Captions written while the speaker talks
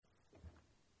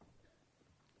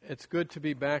It's good to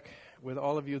be back with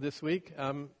all of you this week.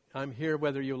 I'm here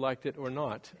whether you liked it or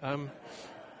not.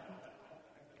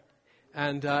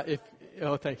 Thank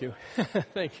you.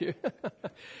 Thank you.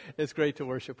 It's great to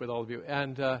worship with all of you.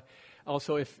 And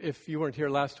also, if you weren't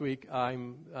here last week,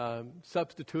 I'm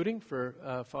substituting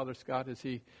for Father Scott as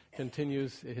he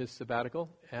continues his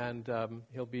sabbatical. And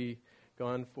he'll be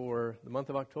gone for the month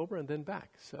of October and then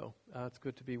back. So it's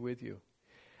good to be with you.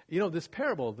 You know, this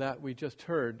parable that we just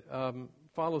heard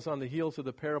follows on the heels of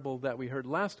the parable that we heard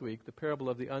last week, the parable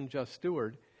of the unjust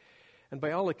steward. And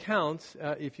by all accounts,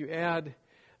 if you add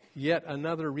yet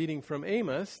another reading from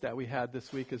Amos that we had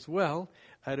this week as well,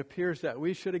 it appears that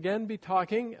we should again be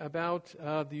talking about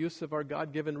the use of our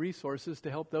God-given resources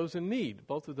to help those in need.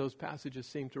 Both of those passages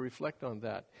seem to reflect on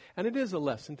that. And it is a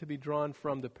lesson to be drawn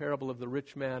from the parable of the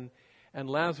rich man and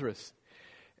Lazarus.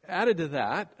 Added to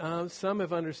that, some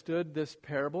have understood this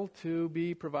parable to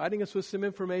be providing us with some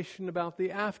information about the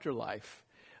afterlife.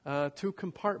 Two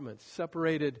compartments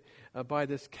separated by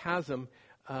this chasm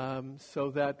so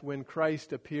that when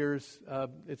Christ appears,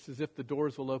 it's as if the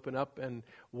doors will open up and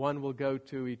one will go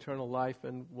to eternal life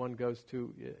and one goes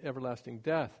to everlasting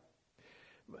death.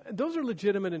 Those are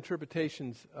legitimate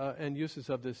interpretations and uses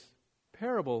of this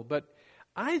parable, but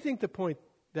I think the point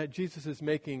that Jesus is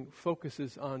making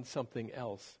focuses on something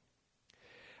else.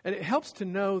 And it helps to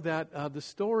know that the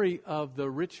story of the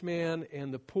rich man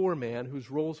and the poor man,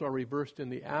 whose roles are reversed in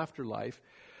the afterlife,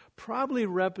 probably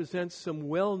represents some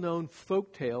well-known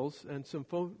folk tales and some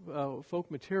folk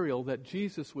material that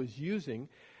Jesus was using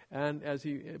and as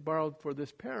he borrowed for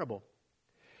this parable.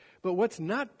 But what's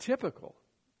not typical,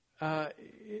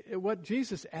 what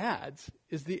Jesus adds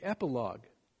is the epilogue.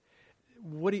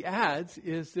 What he adds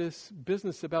is this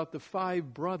business about the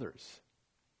 5 brothers.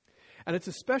 And it's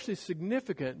especially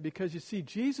significant because, you see,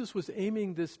 Jesus was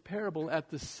aiming this parable at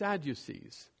the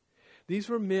Sadducees. These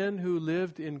were men who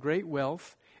lived in great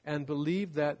wealth and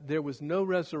believed that there was no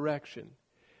resurrection,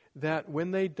 that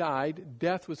when they died,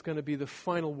 death was going to be the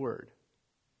final word.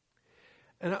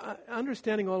 And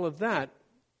understanding all of that,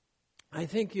 I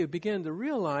think you begin to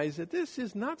realize that this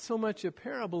is not so much a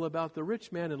parable about the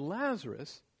rich man and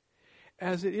Lazarus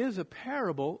as it is a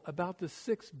parable about the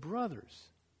 6 brothers.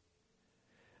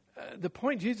 The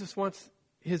point Jesus wants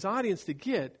his audience to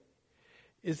get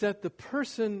is that the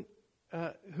person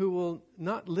who will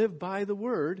not live by the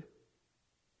word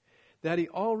that he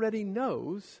already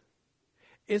knows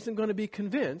isn't going to be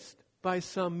convinced by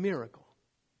some miracle.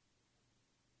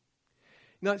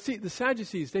 Now, see, the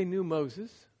Sadducees, they knew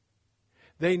Moses.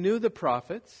 They knew the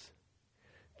prophets.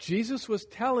 Jesus was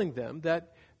telling them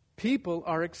that people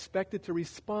are expected to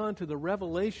respond to the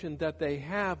revelation that they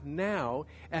have now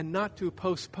and not to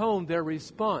postpone their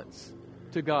response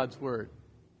to God's word.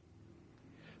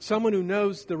 Someone who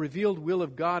knows the revealed will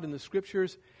of God in the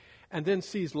Scriptures and then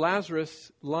sees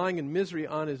Lazarus lying in misery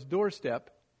on his doorstep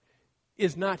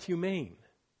is not humane.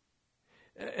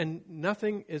 And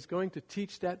nothing is going to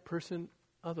teach that person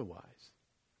otherwise.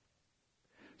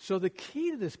 So the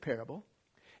key to this parable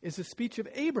is the speech of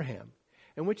Abraham,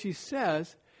 in which he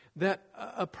says that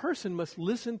a person must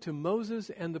listen to Moses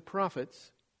and the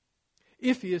prophets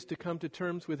if he is to come to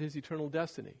terms with his eternal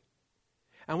destiny.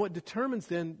 And what determines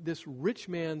then this rich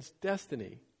man's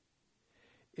destiny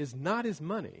is not his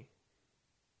money.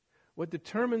 What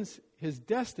determines his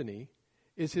destiny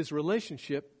is his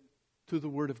relationship to the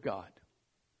Word of God.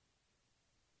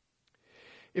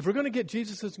 If we're going to get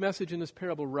Jesus' message in this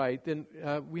parable right, then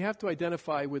we have to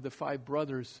identify with the 5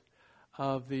 brothers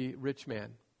of the rich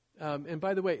man. And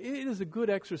by the way, it is a good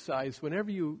exercise whenever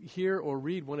you hear or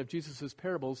read one of Jesus'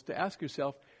 parables to ask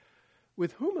yourself,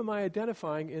 with whom am I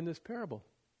identifying in this parable?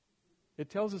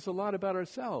 It tells us a lot about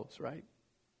ourselves, right?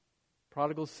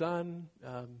 Prodigal son,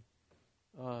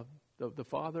 the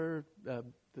father,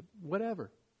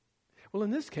 whatever. Well, in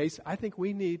this case, I think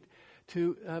we need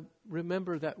to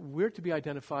remember that we're to be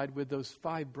identified with those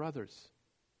 5 brothers.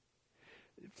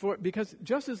 Because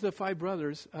just as the 5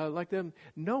 brothers, like them,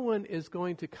 no one is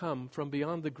going to come from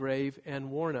beyond the grave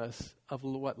and warn us of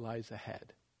what lies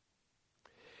ahead.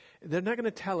 They're not going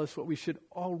to tell us what we should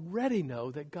already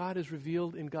know that God has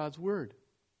revealed in God's Word,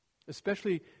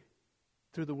 especially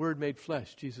through the Word made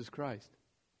flesh, Jesus Christ.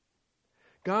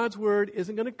 God's Word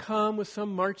isn't going to come with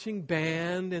some marching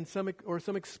band and some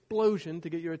explosion to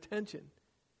get your attention.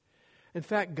 In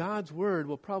fact, God's Word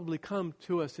will probably come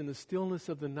to us in the stillness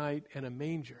of the night and a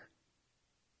manger.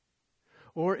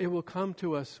 Or it will come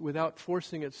to us without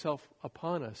forcing itself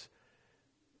upon us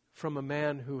from a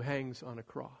man who hangs on a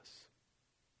cross.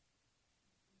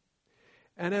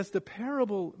 And as the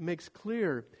parable makes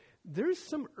clear, there's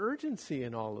some urgency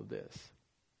in all of this.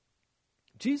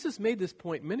 Jesus made this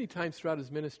point many times throughout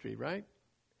his ministry, right?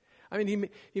 I mean,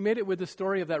 he made it with the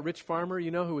story of that rich farmer,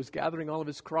 who was gathering all of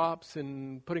his crops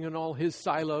and putting in all his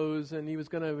silos, and he was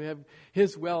going to have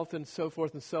his wealth and so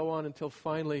forth and so on, until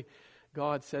finally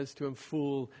God says to him,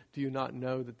 "Fool, do you not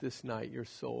know that this night your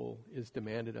soul is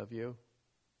demanded of you?"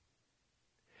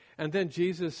 And then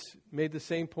Jesus made the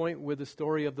same point with the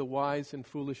story of the wise and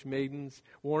foolish maidens,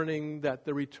 warning that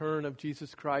the return of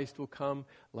Jesus Christ will come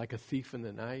like a thief in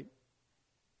the night.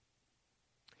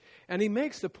 And he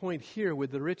makes the point here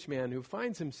with the rich man who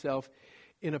finds himself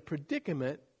in a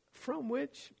predicament from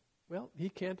which, he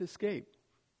can't escape.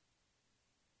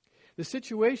 The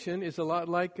situation is a lot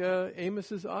like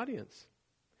Amos's audience.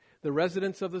 The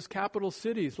residents of those capital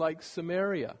cities like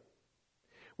Samaria,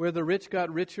 where the rich got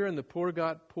richer and the poor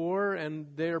got poorer,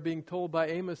 and they are being told by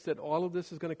Amos that all of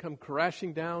this is going to come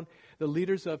crashing down. The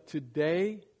leaders of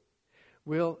today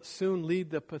will soon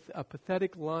lead a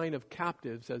pathetic line of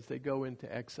captives as they go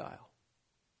into exile.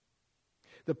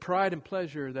 The pride and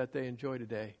pleasure that they enjoy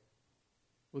today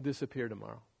will disappear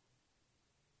tomorrow.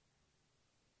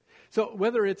 So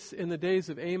whether it's in the days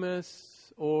of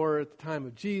Amos or at the time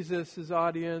of Jesus'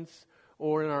 audience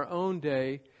or in our own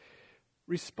day,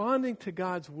 responding to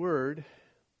God's word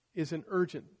is an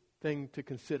urgent thing to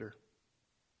consider.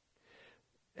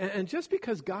 And just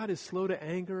because God is slow to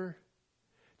anger,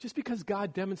 just because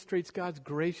God demonstrates God's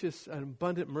gracious and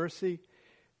abundant mercy,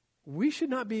 we should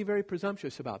not be very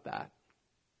presumptuous about that.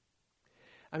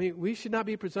 I mean, we should not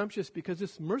be presumptuous because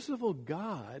this merciful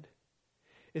God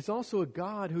is also a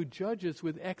God who judges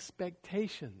with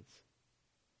expectations.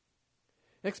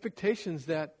 Expectations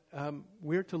that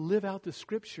we're to live out the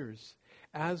Scriptures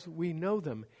as we know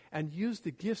them and use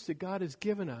the gifts that God has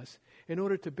given us in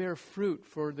order to bear fruit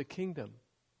for the kingdom.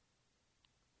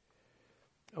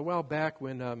 A while back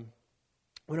when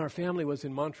our family was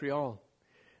in Montreal,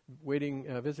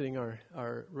 visiting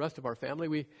our rest of our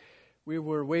family, we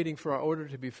were waiting for our order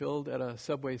to be filled at a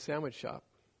Subway sandwich shop.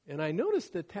 And I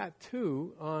noticed a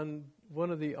tattoo on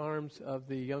one of the arms of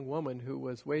the young woman who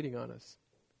was waiting on us.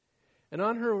 And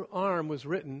on her arm was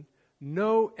written,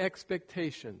 "No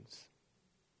expectations."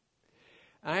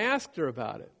 I asked her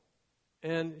about it,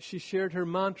 and she shared her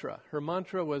mantra. Her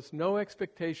mantra was, "No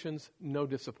expectations, no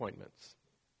disappointments."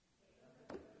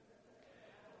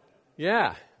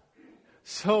 Yeah.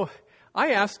 So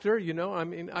I asked her,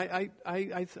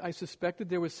 I suspected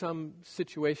there was some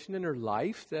situation in her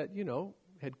life that,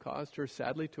 had caused her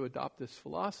sadly to adopt this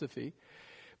philosophy.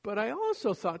 But I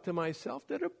also thought to myself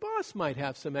that her boss might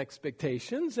have some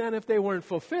expectations, and if they weren't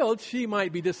fulfilled, she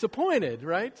might be disappointed,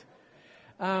 right?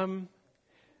 That's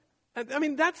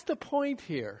the point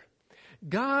here.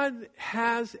 God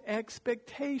has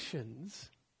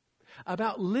expectations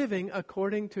about living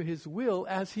according to His will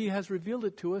as He has revealed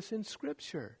it to us in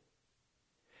Scripture.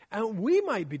 And we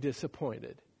might be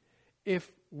disappointed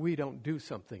if we don't do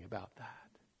something about that.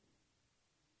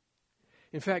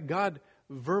 In fact, God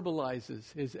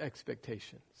verbalizes His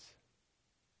expectations.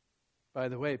 By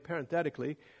the way,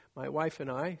 parenthetically, my wife and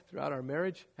I, throughout our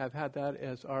marriage, have had that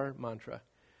as our mantra.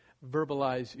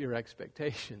 Verbalize your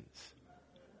expectations.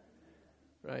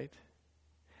 Right?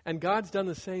 And God's done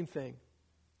the same thing.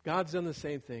 God's done the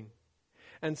same thing.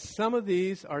 And some of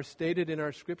these are stated in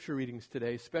our scripture readings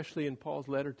today, especially in Paul's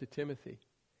letter to Timothy.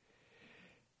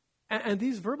 And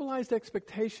these verbalized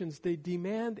expectations, they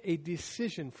demand a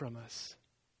decision from us.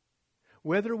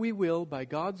 Whether we will, by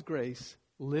God's grace,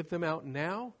 live them out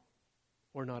now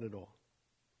or not at all.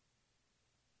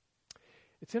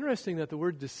 It's interesting that the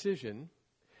word decision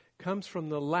comes from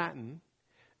the Latin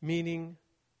meaning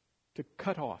to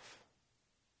cut off.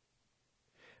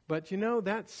 But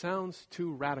that sounds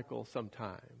too radical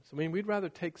sometimes. We'd rather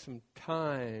take some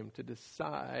time to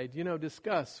decide,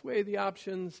 discuss, weigh the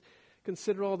options,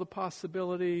 consider all the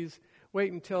possibilities,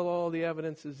 wait until all the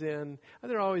evidence is in.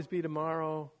 There'll always be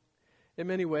tomorrow. In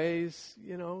many ways,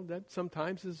 that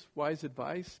sometimes is wise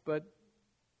advice, but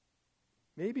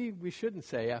maybe we shouldn't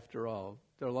say, after all,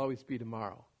 there'll always be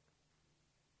tomorrow.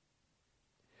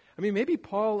 Maybe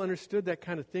Paul understood that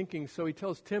kind of thinking, so he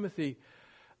tells Timothy,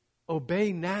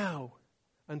 obey now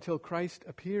until Christ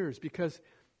appears, because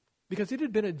it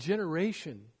had been a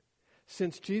generation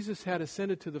since Jesus had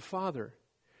ascended to the Father,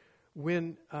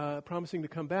 when promising to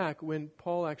come back, when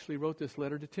Paul actually wrote this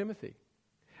letter to Timothy.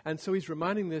 And so he's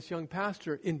reminding this young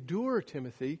pastor, endure,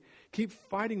 Timothy, keep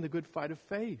fighting the good fight of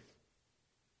faith.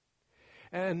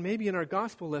 And maybe in our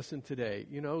gospel lesson today,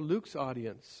 Luke's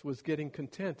audience was getting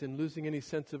content and losing any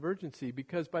sense of urgency,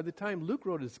 because by the time Luke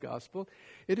wrote his gospel,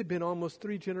 it had been almost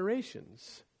 3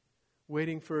 generations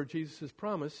waiting for Jesus'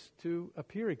 promise to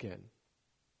appear again.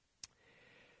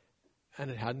 And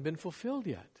it hadn't been fulfilled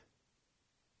yet.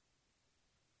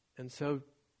 And so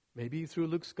maybe through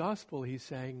Luke's gospel, he's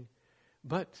saying,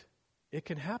 but it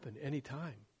can happen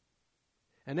anytime.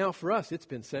 And now for us, it's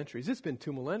been centuries. It's been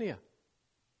 2 millennia.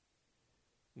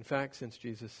 In fact, since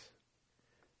Jesus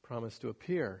promised to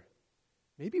appear,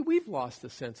 maybe we've lost the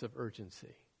sense of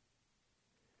urgency.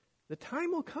 The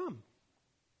time will come.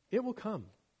 It will come.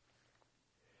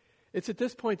 It's at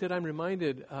this point that I'm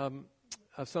reminded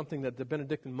of something that the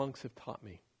Benedictine monks have taught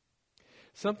me.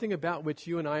 Something about which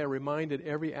you and I are reminded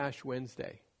every Ash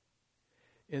Wednesday.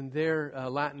 In their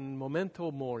Latin,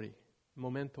 memento mori.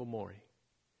 Memento mori.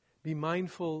 Be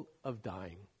mindful of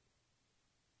dying.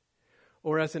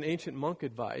 Or as an ancient monk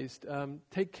advised,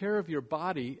 take care of your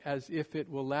body as if it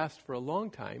will last for a long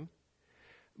time,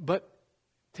 but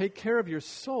take care of your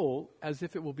soul as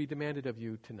if it will be demanded of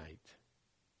you tonight.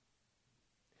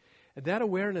 And that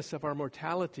awareness of our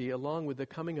mortality, along with the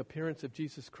coming appearance of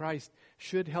Jesus Christ,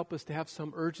 should help us to have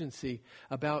some urgency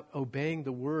about obeying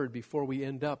the word before we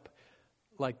end up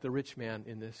like the rich man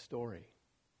in this story.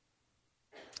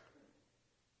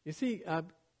 You see,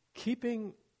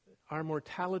 keeping our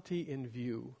mortality in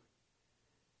view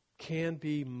can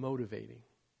be motivating.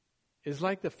 It's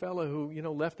like the fellow who,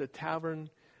 left a tavern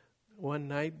one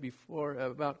night before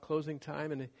about closing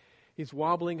time, and he's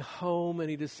wobbling home, and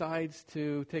he decides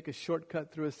to take a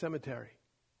shortcut through a cemetery.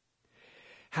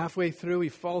 Halfway through, he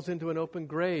falls into an open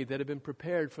grave that had been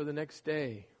prepared for the next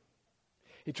day.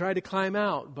 He tried to climb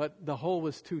out, but the hole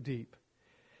was too deep.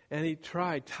 And he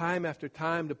tried time after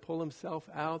time to pull himself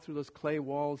out through those clay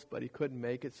walls, but he couldn't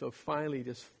make it. So finally, he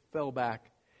just fell back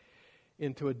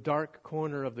into a dark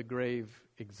corner of the grave,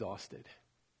 exhausted.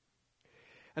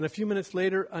 And a few minutes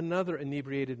later, another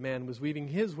inebriated man was weaving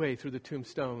his way through the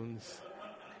tombstones.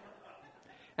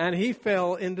 And he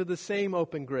fell into the same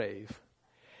open grave.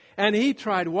 And he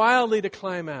tried wildly to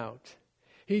climb out.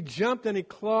 He jumped and he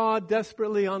clawed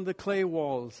desperately on the clay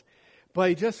walls, but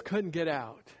he just couldn't get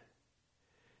out.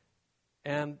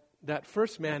 And that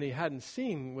first man he hadn't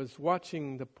seen was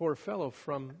watching the poor fellow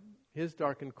from his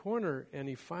darkened corner, and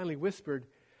he finally whispered,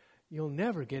 "You'll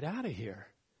never get out of here."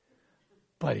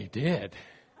 But he did.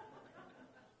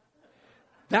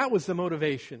 That was the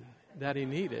motivation that he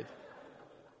needed.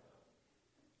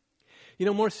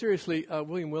 More seriously,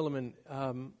 William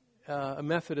Willimon, a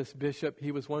Methodist bishop,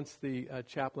 he was once the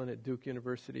chaplain at Duke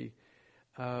University.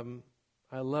 I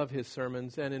love his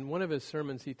sermons, and in one of his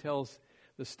sermons he tells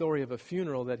the story of a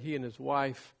funeral that he and his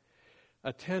wife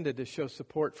attended to show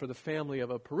support for the family of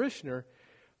a parishioner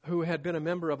who had been a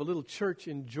member of a little church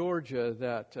in Georgia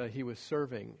that he was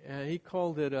serving. And he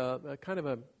called it a kind of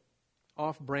a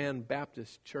off-brand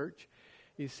Baptist church.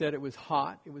 He said it was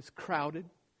hot, it was crowded.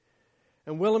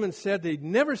 And Willimon said they'd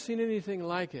never seen anything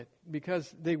like it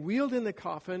because they wheeled in the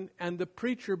coffin and the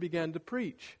preacher began to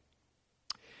preach.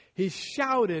 He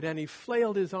shouted and he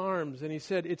flailed his arms and he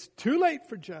said, "It's too late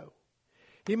for Joe.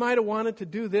 He might have wanted to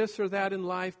do this or that in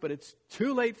life, but it's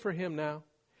too late for him now.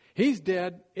 He's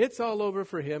dead. It's all over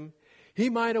for him. He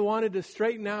might have wanted to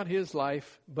straighten out his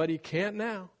life, but he can't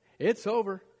now. It's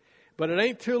over. But it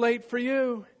ain't too late for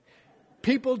you.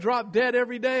 People drop dead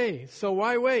every day, so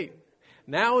why wait?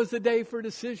 Now is the day for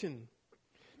decision.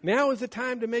 Now is the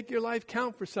time to make your life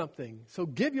count for something. So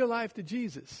give your life to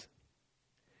Jesus."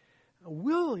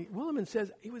 Willimon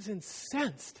says he was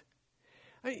incensed.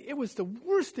 It was the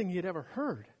worst thing he had ever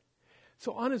heard.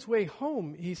 So on his way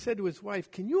home, he said to his wife,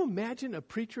 "Can you imagine a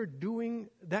preacher doing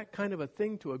that kind of a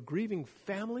thing to a grieving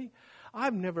family?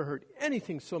 I've never heard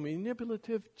anything so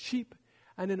manipulative, cheap,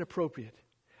 and inappropriate.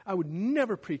 I would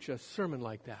never preach a sermon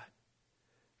like that."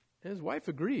 And his wife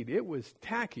agreed. It was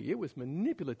tacky, it was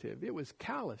manipulative, it was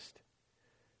calloused.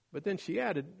 But then she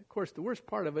added, of course, the worst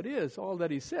part of it is all that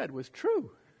he said was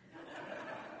true.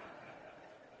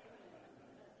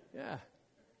 Yeah.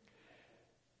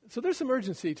 So there's some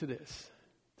urgency to this,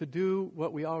 to do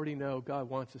what we already know God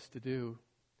wants us to do.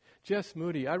 Jess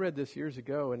Moody, I read this years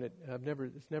ago, and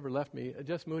it's never left me.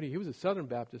 Jess Moody, he was a Southern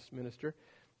Baptist minister.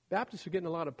 Baptists are getting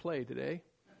a lot of play today.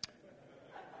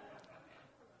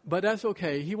 But that's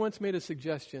okay. He once made a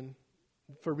suggestion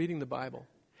for reading the Bible.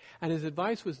 And his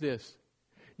advice was this: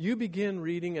 you begin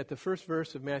reading at the first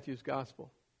verse of Matthew's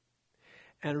Gospel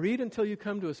and read until you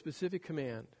come to a specific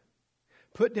command.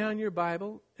 Put down your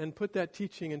Bible and put that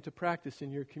teaching into practice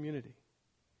in your community.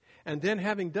 And then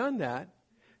having done that,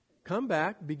 come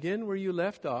back, begin where you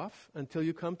left off until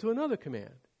you come to another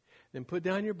command. Then put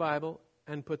down your Bible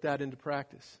and put that into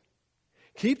practice.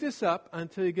 Keep this up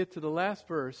until you get to the last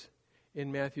verse in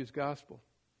Matthew's Gospel.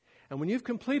 And when you've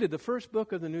completed the first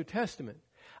book of the New Testament,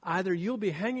 either you'll be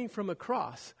hanging from a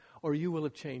cross or you will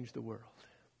have changed the world.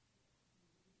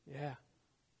 Yeah,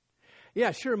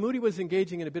 Yeah, sure, Moody was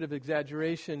engaging in a bit of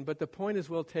exaggeration, but the point is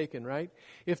well taken, right?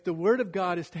 If the Word of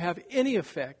God is to have any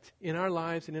effect in our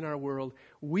lives and in our world,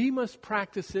 we must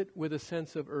practice it with a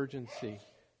sense of urgency.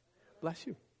 Bless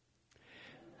you.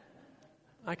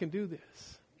 I can do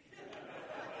this.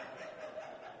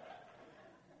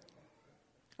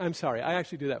 I'm sorry, I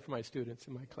actually do that for my students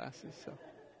in my classes. So,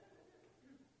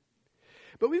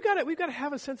 but we've got to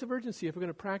have a sense of urgency if we're going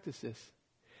to practice this.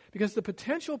 Because the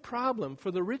potential problem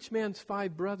for the rich man's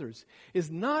 5 brothers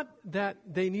is not that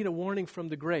they need a warning from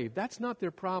the grave. That's not their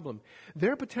problem.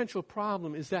 Their potential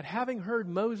problem is that having heard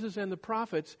Moses and the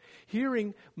prophets,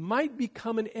 hearing might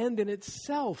become an end in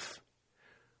itself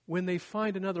when they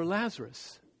find another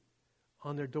Lazarus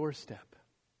on their doorstep.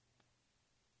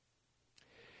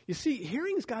 You see,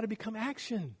 hearing's got to become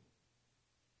action.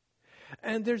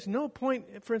 And there's no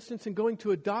point, for instance, in going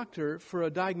to a doctor for a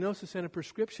diagnosis and a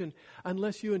prescription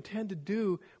unless you intend to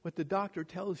do what the doctor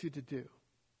tells you to do.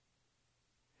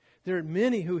 There are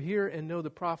many who hear and know the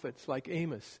prophets like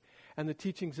Amos and the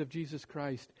teachings of Jesus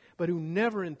Christ, but who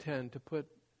never intend to put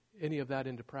any of that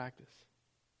into practice.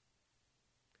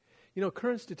 You know,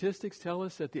 current statistics tell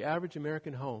us that the average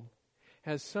American home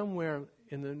has somewhere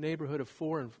in the neighborhood of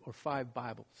 4 or 5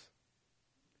 Bibles.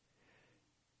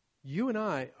 You and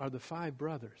I are the 5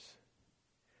 brothers.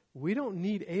 We don't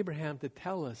need Abraham to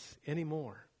tell us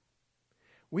anymore.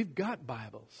 We've got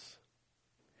Bibles.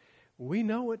 We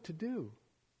know what to do.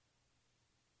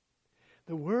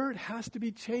 The Word has to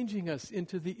be changing us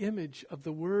into the image of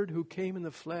the Word who came in the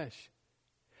flesh.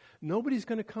 Nobody's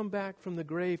going to come back from the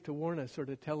grave to warn us or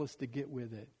to tell us to get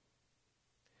with it.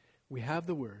 We have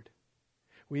the Word.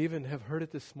 We even have heard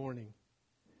it this morning.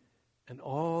 And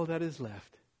all that is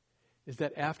left is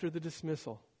that after the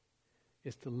dismissal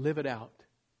is to live it out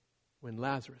when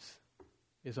Lazarus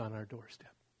is on our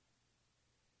doorstep.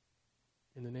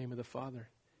 In the name of the Father,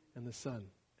 and the Son,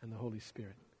 and the Holy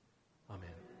Spirit.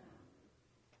 Amen.